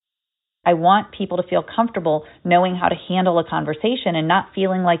I want people to feel comfortable knowing how to handle a conversation and not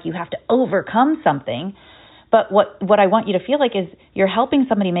feeling like you have to overcome something. But what I want you to feel like is you're helping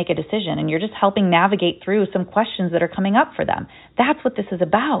somebody make a decision and you're just helping navigate through some questions that are coming up for them. That's what this is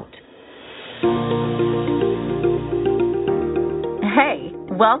about. Hey,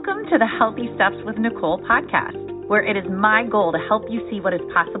 welcome to the Healthy Steps with Nicole podcast, where it is my goal to help you see what is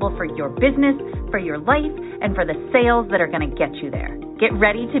possible for your business, for your life, and for the sales that are going to get you there. Get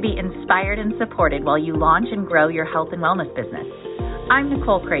ready to be inspired and supported while you launch and grow your health and wellness business. I'm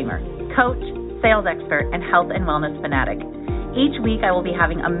Nicole Kramer, coach, sales expert, and health and wellness fanatic. Each week, I will be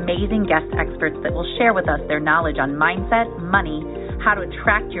having amazing guest experts that will share with us their knowledge on mindset, money, how to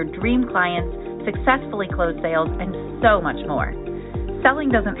attract your dream clients, successfully close sales, and so much more.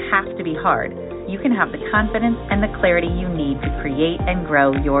 Selling doesn't have to be hard. You can have the confidence and the clarity you need to create and grow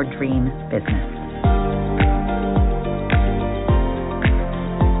your dream business.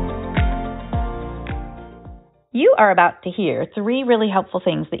 You are about to hear 3 really helpful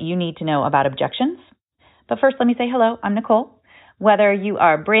things that you need to know about objections. But first, let me say hello. I'm Nicole. Whether you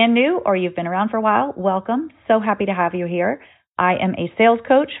are brand new or you've been around for a while, welcome. So happy to have you here. I am a sales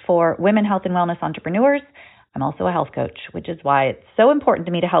coach for women health and wellness entrepreneurs. I'm also a health coach, which is why it's so important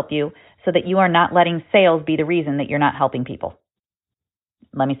to me to help you so that you are not letting sales be the reason that you're not helping people.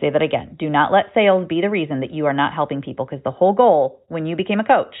 Let me say that again. Do not let sales be the reason that you are not helping people, because the whole goal when you became a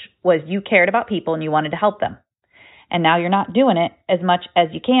coach was you cared about people and you wanted to help them. And now you're not doing it as much as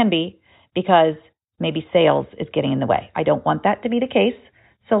you can be because maybe sales is getting in the way. I don't want that to be the case.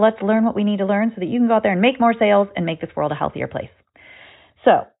 So let's learn what we need to learn so that you can go out there and make more sales and make this world a healthier place.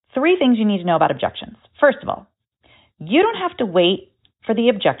 So 3 things you need to know about objections. First of all, you don't have to wait for the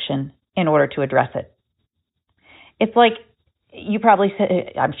objection in order to address it. It's like you probably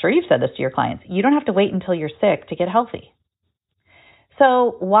said, I'm sure you've said this to your clients, you don't have to wait until you're sick to get healthy.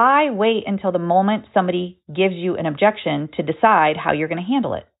 So why wait until the moment somebody gives you an objection to decide how you're going to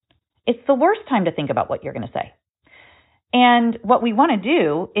handle it? It's the worst time to think about what you're going to say. And what we want to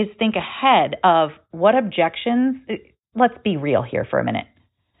do is think ahead of what objections. Let's be real here for a minute.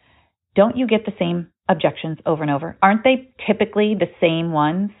 Don't you get the same objections over and over? Aren't they typically the same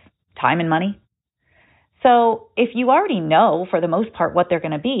ones, time and money? So if you already know for the most part what they're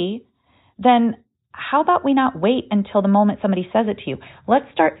going to be, then how about we not wait until the moment somebody says it to you?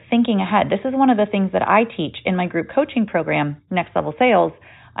 Let's start thinking ahead. This is one of the things that I teach in my group coaching program, Next Level Sales.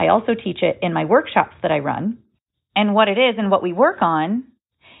 I also teach it in my workshops that I run. And what it is and what we work on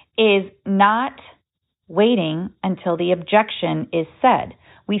is not waiting until the objection is said.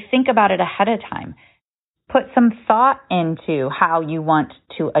 We think about it ahead of time. Put some thought into how you want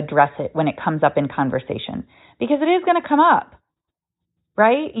to address it when it comes up in conversation, because it is going to come up,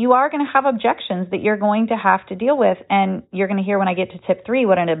 right? You are going to have objections that you're going to have to deal with, and you're going to hear when I get to tip 3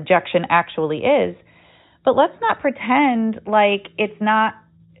 what an objection actually is. But let's not pretend like it's not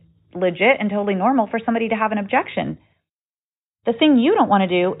legit and totally normal for somebody to have an objection. The thing you don't want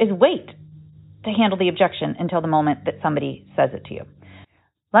to do is wait to handle the objection until the moment that somebody says it to you.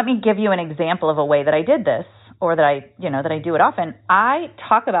 Let me give you an example of a way that I did this, or that I do it often. I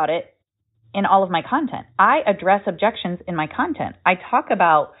talk about it in all of my content. I address objections in my content. I talk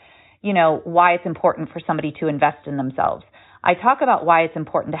about, why it's important for somebody to invest in themselves. I talk about why it's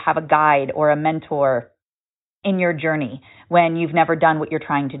important to have a guide or a mentor in your journey when you've never done what you're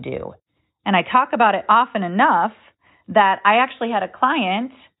trying to do. And I talk about it often enough that I actually had a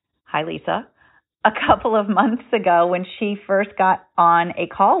client, hi Lisa, a couple of months ago when she first got on a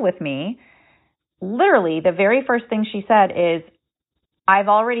call with me. Literally, the very first thing she said is, I've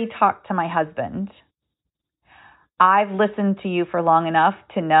already talked to my husband. I've listened to you for long enough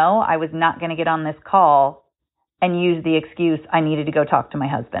to know I was not going to get on this call and use the excuse I needed to go talk to my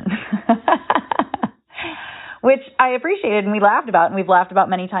husband. Which I appreciated and we laughed about, and we've laughed about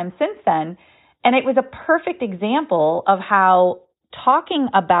many times since then. And it was a perfect example of how talking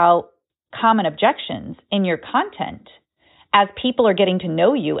about common objections in your content as people are getting to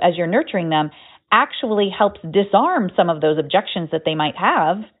know you, as you're nurturing them, actually helps disarm some of those objections that they might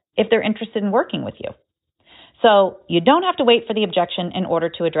have if they're interested in working with you. So you don't have to wait for the objection in order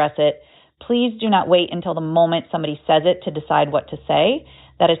to address it. Please do not wait until the moment somebody says it to decide what to say.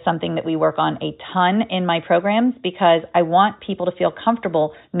 That is something that we work on a ton in my programs, because I want people to feel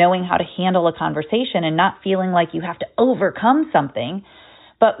comfortable knowing how to handle a conversation and not feeling like you have to overcome something.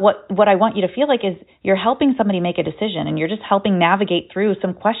 But what I want you to feel like is you're helping somebody make a decision, and you're just helping navigate through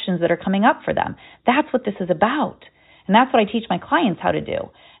some questions that are coming up for them. That's what this is about. And that's what I teach my clients how to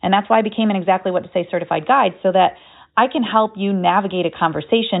do. And that's why I became an Exactly What to Say certified guide, so that I can help you navigate a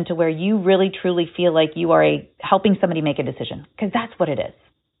conversation to where you really truly feel like you are helping somebody make a decision, because that's what it is.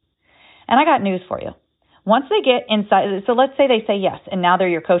 And I got news for you. Once they get inside, so let's say they say yes, and now they're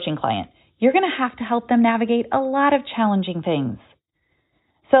your coaching client, you're going to have to help them navigate a lot of challenging things.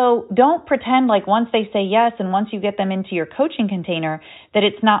 So don't pretend like once they say yes and once you get them into your coaching container that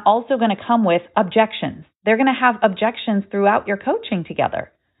it's not also going to come with objections. They're going to have objections throughout your coaching together.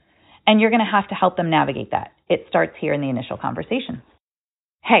 And you're going to have to help them navigate that. It starts here in the initial conversation.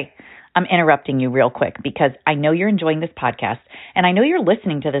 Hey, I'm interrupting you real quick because I know you're enjoying this podcast and I know you're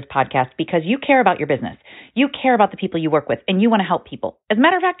listening to this podcast because you care about your business. You care about the people you work with and you want to help people. As a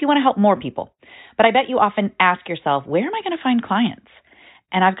matter of fact, you want to help more people. But I bet you often ask yourself, where am I going to find clients?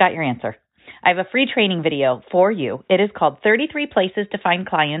 And I've got your answer. I have a free training video for you. It is called 33 Places to Find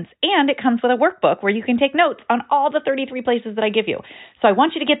Clients, and it comes with a workbook where you can take notes on all the 33 places that I give you. So I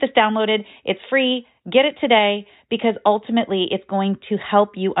want you to get this downloaded. It's free. Get it today because ultimately it's going to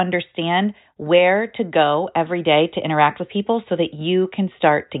help you understand where to go every day to interact with people so that you can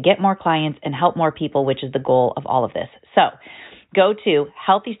start to get more clients and help more people, which is the goal of all of this. So go to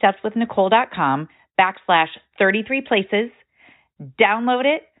healthystepswithnicole.com/33 places. Download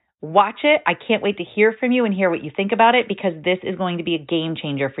it, watch it. I can't wait to hear from you and hear what you think about it because this is going to be a game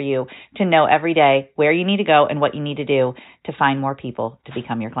changer for you to know every day where you need to go and what you need to do to find more people to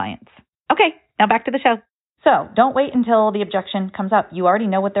become your clients. Okay, now back to the show. So don't wait until the objection comes up. You already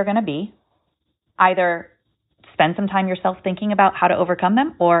know what they're going to be. Either spend some time yourself thinking about how to overcome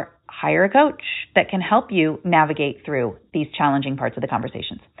them or hire a coach that can help you navigate through these challenging parts of the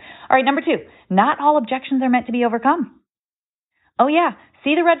conversations. All right, number 2, not all objections are meant to be overcome. Oh yeah,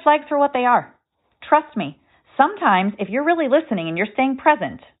 see the red flags for what they are. Trust me, sometimes if you're really listening and you're staying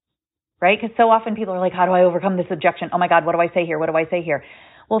present, right? Because so often people are like, how do I overcome this objection? Oh my God, what do I say here? What do I say here?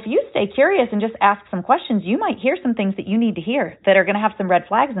 Well, if you stay curious and just ask some questions, you might hear some things that you need to hear that are going to have some red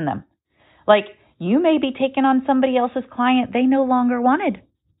flags in them. Like you may be taking on somebody else's client they no longer wanted.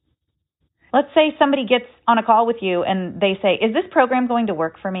 Let's say somebody gets on a call with you and they say, is this program going to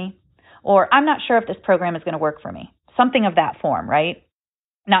work for me? Or I'm not sure if this program is going to work for me. Something of that form, right?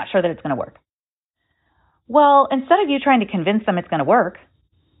 Not sure that it's going to work. Well, instead of you trying to convince them it's going to work,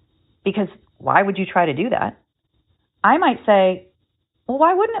 because why would you try to do that? I might say, well,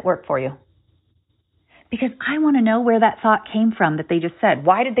 why wouldn't it work for you? Because I want to know where that thought came from that they just said.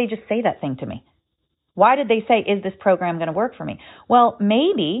 Why did they just say that thing to me? Why did they say, is this program going to work for me? Well,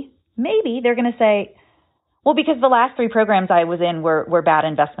 maybe they're going to say, well, because the last 3 programs I was in were bad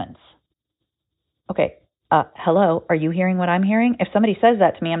investments. Okay. Hello, are you hearing what I'm hearing? If somebody says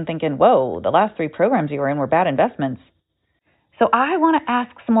that to me, I'm thinking, whoa, the last 3 programs you were in were bad investments. So I want to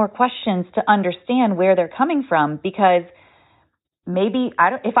ask some more questions to understand where they're coming from because maybe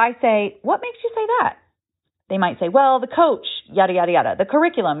if I say, what makes you say that? They might say, well, the coach, yada, yada, yada, the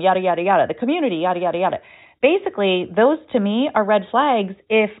curriculum, yada, yada, yada, the community, yada, yada, yada. Basically, those to me are red flags.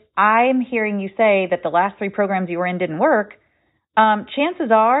 If I'm hearing you say that the last 3 programs you were in didn't work,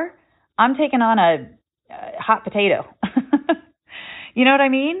 chances are I'm taking on a hot potato. You know what I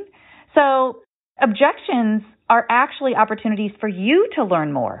mean? So objections are actually opportunities for you to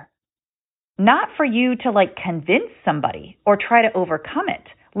learn more, not for you to convince somebody or try to overcome it.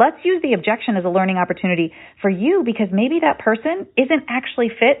 Let's use the objection as a learning opportunity for you because maybe that person isn't actually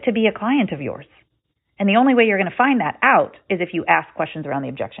fit to be a client of yours. And the only way you're going to find that out is if you ask questions around the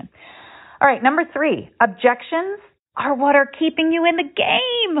objection. All right, number 3, objections are what are keeping you in the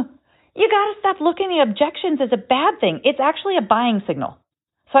game. You got to stop looking at objections as a bad thing. It's actually a buying signal.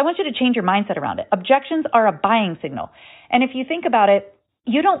 So I want you to change your mindset around it. Objections are a buying signal. And if you think about it,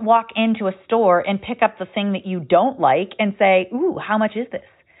 you don't walk into a store and pick up the thing that you don't like and say, ooh, how much is this?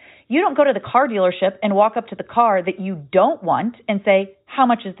 You don't go to the car dealership and walk up to the car that you don't want and say, how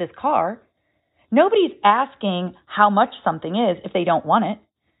much is this car? Nobody's asking how much something is if they don't want it.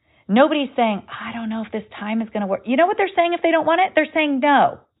 Nobody's saying, I don't know if this time is going to work. You know what they're saying if they don't want it? They're saying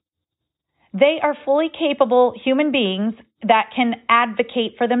no. They are fully capable human beings that can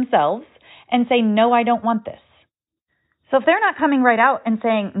advocate for themselves and say, no, I don't want this. So if they're not coming right out and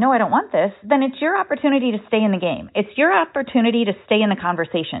saying, no, I don't want this, then it's your opportunity to stay in the game. It's your opportunity to stay in the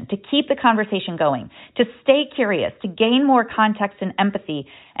conversation, to keep the conversation going, to stay curious, to gain more context and empathy,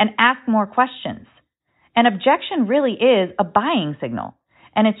 and ask more questions. An objection really is a buying signal,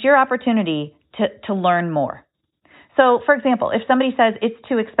 and it's your opportunity to learn more. So, for example, if somebody says it's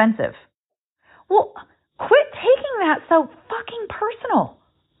too expensive, well, quit taking that so fucking personal.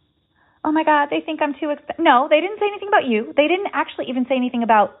 Oh my God, they think I'm too expensive. No, they didn't say anything about you. They didn't actually even say anything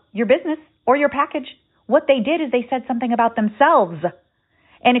about your business or your package. What they did is they said something about themselves.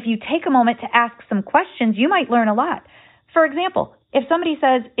 And if you take a moment to ask some questions, you might learn a lot. For example, if somebody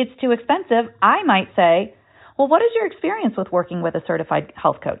says it's too expensive, I might say, well, what is your experience with working with a certified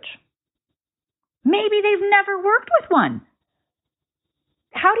health coach? Maybe they've never worked with one.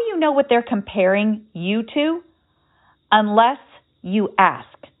 How do you know what they're comparing you to unless you ask?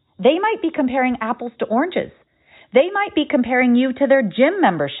 They might be comparing apples to oranges. They might be comparing you to their gym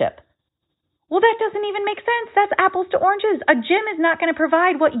membership. Well, that doesn't even make sense. That's apples to oranges. A gym is not going to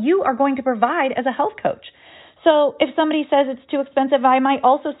provide what you are going to provide as a health coach. So if somebody says it's too expensive, I might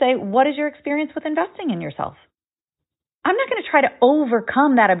also say, what is your experience with investing in yourself? I'm not going to try to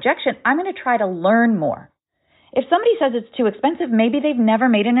overcome that objection. I'm going to try to learn more. If somebody says it's too expensive, maybe they've never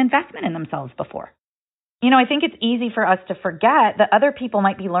made an investment in themselves before. I think it's easy for us to forget that other people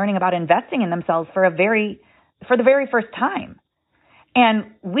might be learning about investing in themselves for the very first time.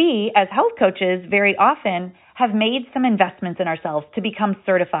 And we, as health coaches, very often have made some investments in ourselves to become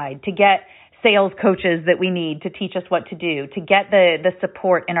certified, to get sales coaches that we need to teach us what to do, to get the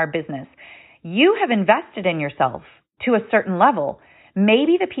support in our business. You have invested in yourself to a certain level.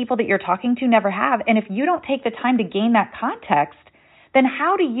 Maybe the people that you're talking to never have. And if you don't take the time to gain that context, then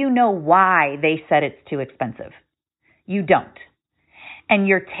how do you know why they said it's too expensive? You don't. And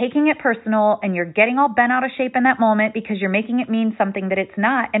you're taking it personal and you're getting all bent out of shape in that moment because you're making it mean something that it's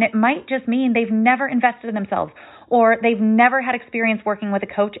not. And it might just mean they've never invested in themselves or they've never had experience working with a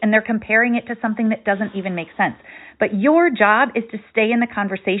coach and they're comparing it to something that doesn't even make sense. But your job is to stay in the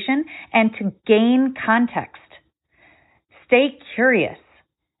conversation and to gain context. Stay curious.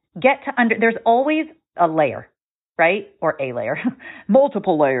 There's always a layer, right? Or a layer,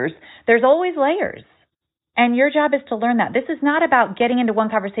 multiple layers. There's always layers. And your job is to learn that. This is not about getting into one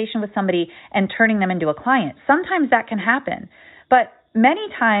conversation with somebody and turning them into a client. Sometimes that can happen. But many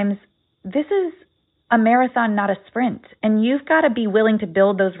times, this is a marathon, not a sprint. And you've got to be willing to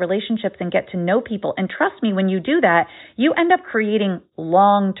build those relationships and get to know people. And trust me, when you do that, you end up creating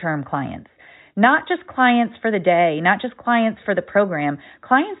long-term clients. Not just clients for the day, not just clients for the program,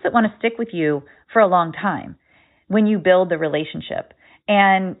 clients that want to stick with you for a long time when you build the relationship.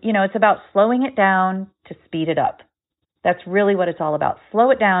 And, it's about slowing it down to speed it up. That's really what it's all about. Slow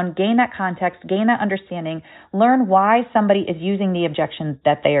it down, gain that context, gain that understanding, learn why somebody is using the objections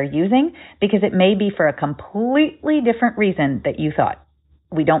that they are using, because it may be for a completely different reason that you thought.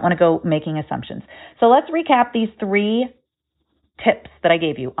 We don't want to go making assumptions. So let's recap these 3 tips that I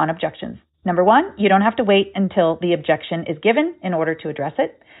gave you on objections. Number 1, you don't have to wait until the objection is given in order to address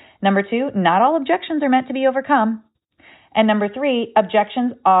it. Number 2, not all objections are meant to be overcome. And number 3,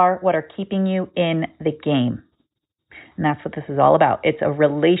 objections are what are keeping you in the game. And that's what this is all about. It's a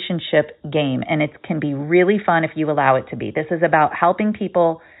relationship game, and it can be really fun if you allow it to be. This is about helping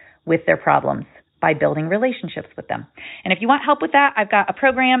people with their problems by building relationships with them. And if you want help with that, I've got a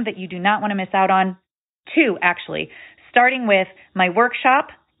program that you do not want to miss out on. 2, actually, starting with my workshop,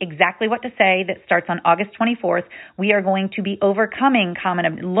 Exactly What to Say, that starts on August 24th. We are going to be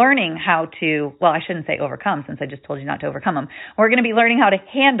learning how to, I shouldn't say overcome since I just told you not to overcome them. We're going to be learning how to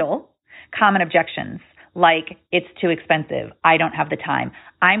handle common objections like it's too expensive, I don't have the time.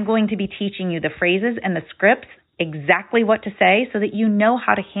 I'm going to be teaching you the phrases and the scripts, exactly what to say, so that you know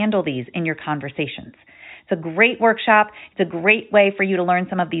how to handle these in your conversations. It's a great workshop. It's a great way for you to learn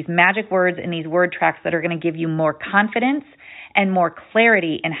some of these magic words and these word tracks that are going to give you more confidence and more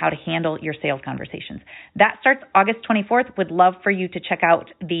clarity in how to handle your sales conversations. That starts August 24th. Would love for you to check out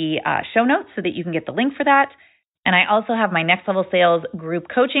the show notes so that you can get the link for that. And I also have my Next Level Sales group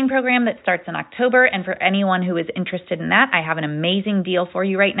coaching program that starts in October. And for anyone who is interested in that, I have an amazing deal for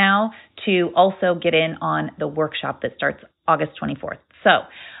you right now to also get in on the workshop that starts August 24th. So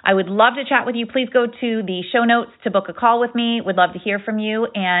I would love to chat with you. Please go to the show notes to book a call with me. Would love to hear from you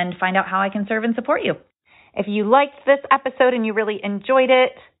and find out how I can serve and support you. If you liked this episode and you really enjoyed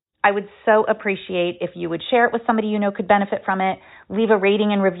it, I would so appreciate if you would share it with somebody you know could benefit from it. Leave a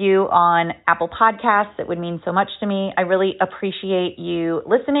rating and review on Apple Podcasts. It would mean so much to me. I really appreciate you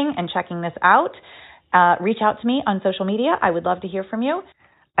listening and checking this out. Reach out to me on social media. I would love to hear from you.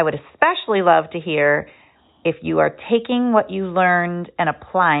 I would especially love to hear if you are taking what you learned and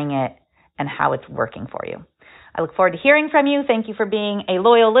applying it and how it's working for you. I look forward to hearing from you. Thank you for being a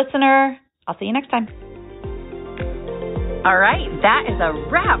loyal listener. I'll see you next time. All right, that is a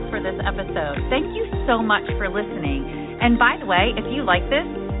wrap for this episode. Thank you so much for listening. And by the way, if you like this,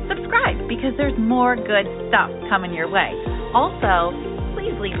 subscribe because there's more good stuff coming your way. Also,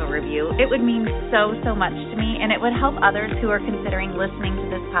 please leave a review. It would mean so much to me, and it would help others who are considering listening to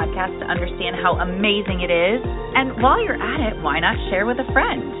this podcast to understand how amazing it is. And while you're at it, why not share with a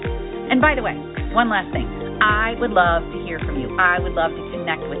friend? And by the way, one last thing. I would love to hear from you. I would love to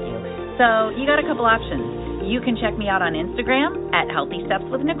connect with you. So you got a couple options. You can check me out on Instagram at Healthy Steps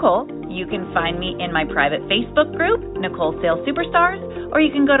with Nicole. You can find me in my private Facebook group, Nicole Sales Superstars, or you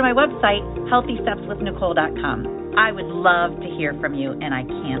can go to my website, healthystepswithnicole.com. I would love to hear from you, and I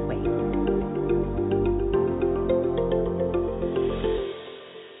can't wait.